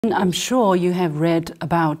I'm sure you have read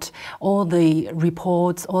about all the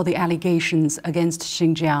reports, all the allegations against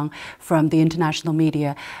Xinjiang from the international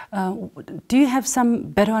media. Do you have some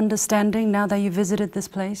better understanding now that you visited this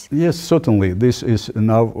place? Yes, certainly. This is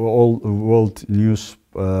now all world news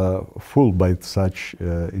full by such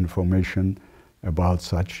information about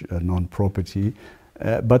such non-property.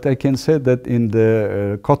 But I can say that in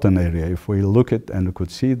the cotton area, if we look at and could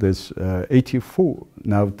see this 84,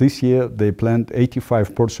 now this year they planned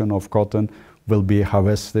 85% of cotton will be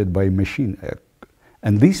harvested by machine.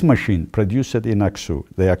 And this machine produced in Aksu.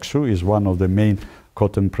 The Aksu is one of the main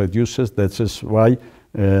cotton producers. That is why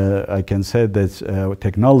I can say that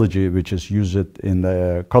technology which is used in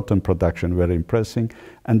the cotton production very impressive.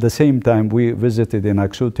 And at the same time we visited in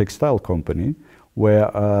Aksu textile company, where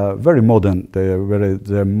very modern, there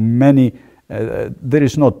are many, there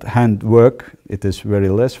is not handwork, it is very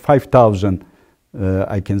less, 5,000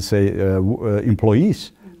 I can say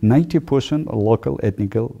employees, 90% local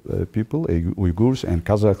ethnic people, Uyghurs and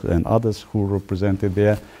Kazakhs and others who represented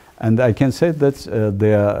there. And I can say that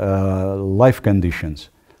their life conditions,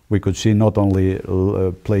 we could see not only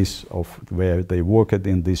a place of where they worked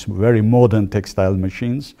in these very modern textile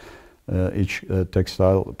machines. Each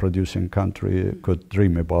textile producing country could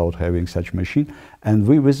dream about having such machine. And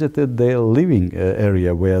we visited their living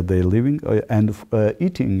area where they living and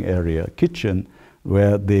eating area, kitchen,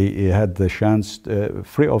 where they had the chance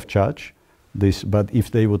free of charge. This, but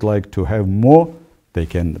if they would like to have more, they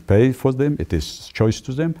can pay for them. It is choice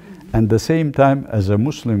to them. And at the same time, as a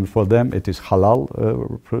Muslim, for them it is halal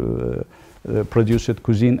produced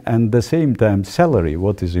cuisine, and the same time salary.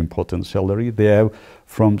 What is important? Salary, they have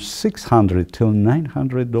from $600 till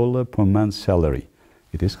 $900 per month salary.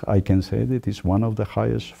 It is, I can say that it is one of the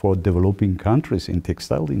highest for developing countries in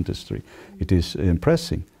textile industry. It is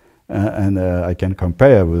impressive, and I can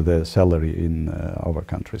compare with the salary in our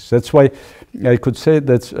countries. That's why I could say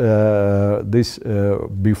that this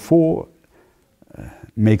before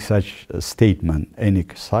make such a statement any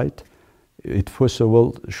side, it first of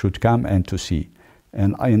all should come and to see.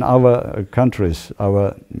 And in our countries,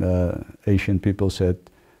 our Asian people said,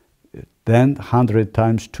 then 100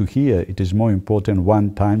 times to hear, it is more important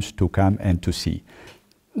 1 times to come and to see.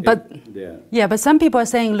 But yeah, but some people are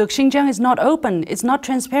saying, look, Xinjiang is not open, it's not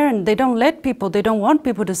transparent, they don't let people, they don't want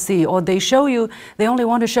people to see, or they show you, they only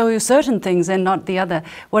want to show you certain things and not the other.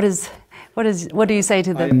 What do you say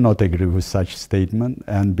to them? I am not agree with such statement,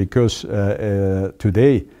 and because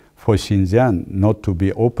today for Xinjiang not to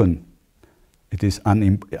be open, it is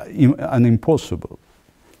impossible.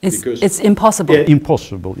 It's impossible. Yeah,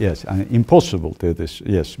 impossible, yes, impossible to this,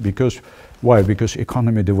 yes. Because why? Because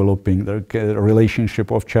economy developing, the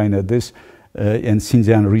relationship of China, this and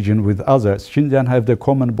Xinjiang region with others. Xinjiang have the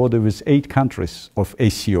common border with 8 countries of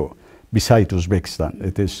SCO, besides Uzbekistan.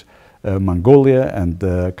 It is Mongolia and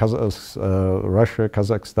Russia,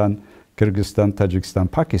 Kazakhstan, Kyrgyzstan, Tajikistan,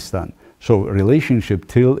 Pakistan. So relationship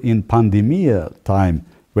till in pandemic time,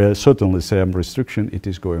 where certainly some restriction it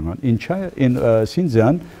is going on. In China, in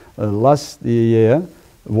Xinjiang, last year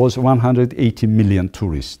was 180 million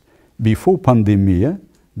tourists. Before pandemic,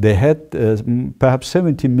 they had perhaps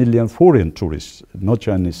 70 million foreign tourists, not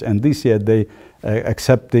Chinese. And this year they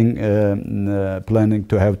accepting, planning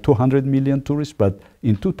to have 200 million tourists, but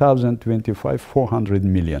in 2025, 400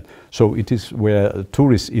 million. So it is where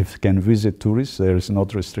tourists, if can visit tourists, there is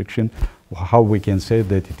not restriction. How we can say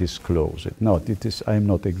that it is closed? No, it is. I am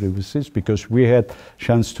not agree with this, because we had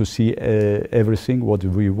chance to see everything what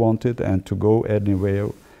we wanted and to go anywhere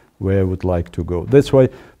where I would like to go. That's why,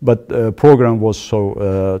 but program was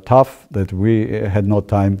so tough that we had no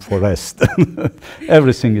time for rest.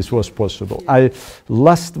 Everything was possible.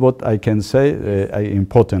 Last what I can say,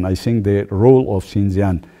 important, I think the role of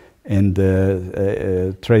Xinjiang in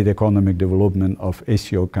the trade economic development of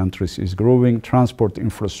SCO countries is growing. Transport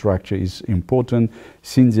infrastructure is important.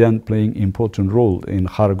 Xinjiang playing important role in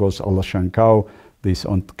Khargos, Alashankau, this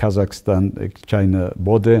on Kazakhstan-China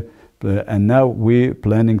border. And now we're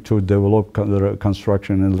planning to develop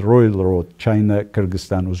construction in the Royal Road, China,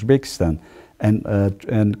 Kyrgyzstan, Uzbekistan,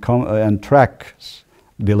 and trucks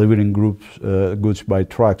delivering goods by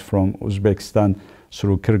trucks from Uzbekistan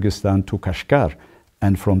through Kyrgyzstan to Kashgar,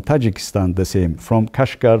 and from Tajikistan the same. From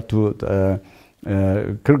Kashgar to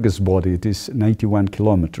Kyrgyz border, it is 91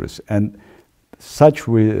 kilometers. And such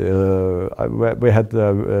we had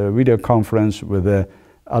a video conference with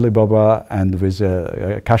Alibaba and with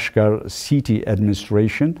Kashgar city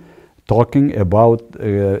administration, talking about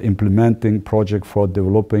implementing project for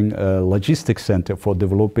developing a logistics center for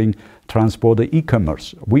developing transport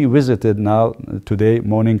e-commerce. We visited now today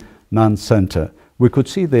morning Nan Center, we could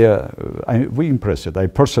see there, we impressed. I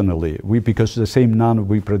personally, because the same naan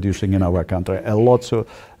we producing in our country, a lot of.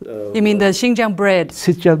 You mean the Xinjiang bread?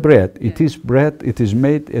 Xinjiang bread. Yeah. It is bread. It is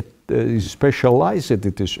made. It is specialized.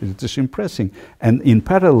 It is impressive. And in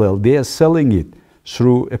parallel, they are selling it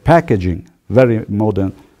through a packaging, very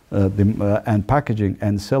modern, and packaging,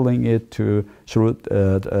 and selling it through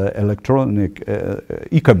electronic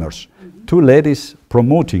e-commerce. Mm-hmm. Two ladies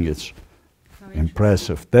promoting it.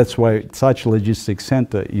 Impressive. That's why such logistics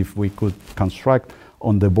center, if we could construct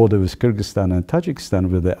on the border with Kyrgyzstan and Tajikistan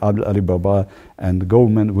with the Alibaba and the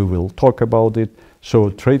government, we will talk about it. So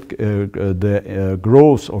trade, the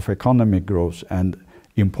growth of economic growth and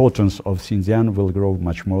importance of Xinjiang will grow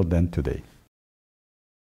much more than today.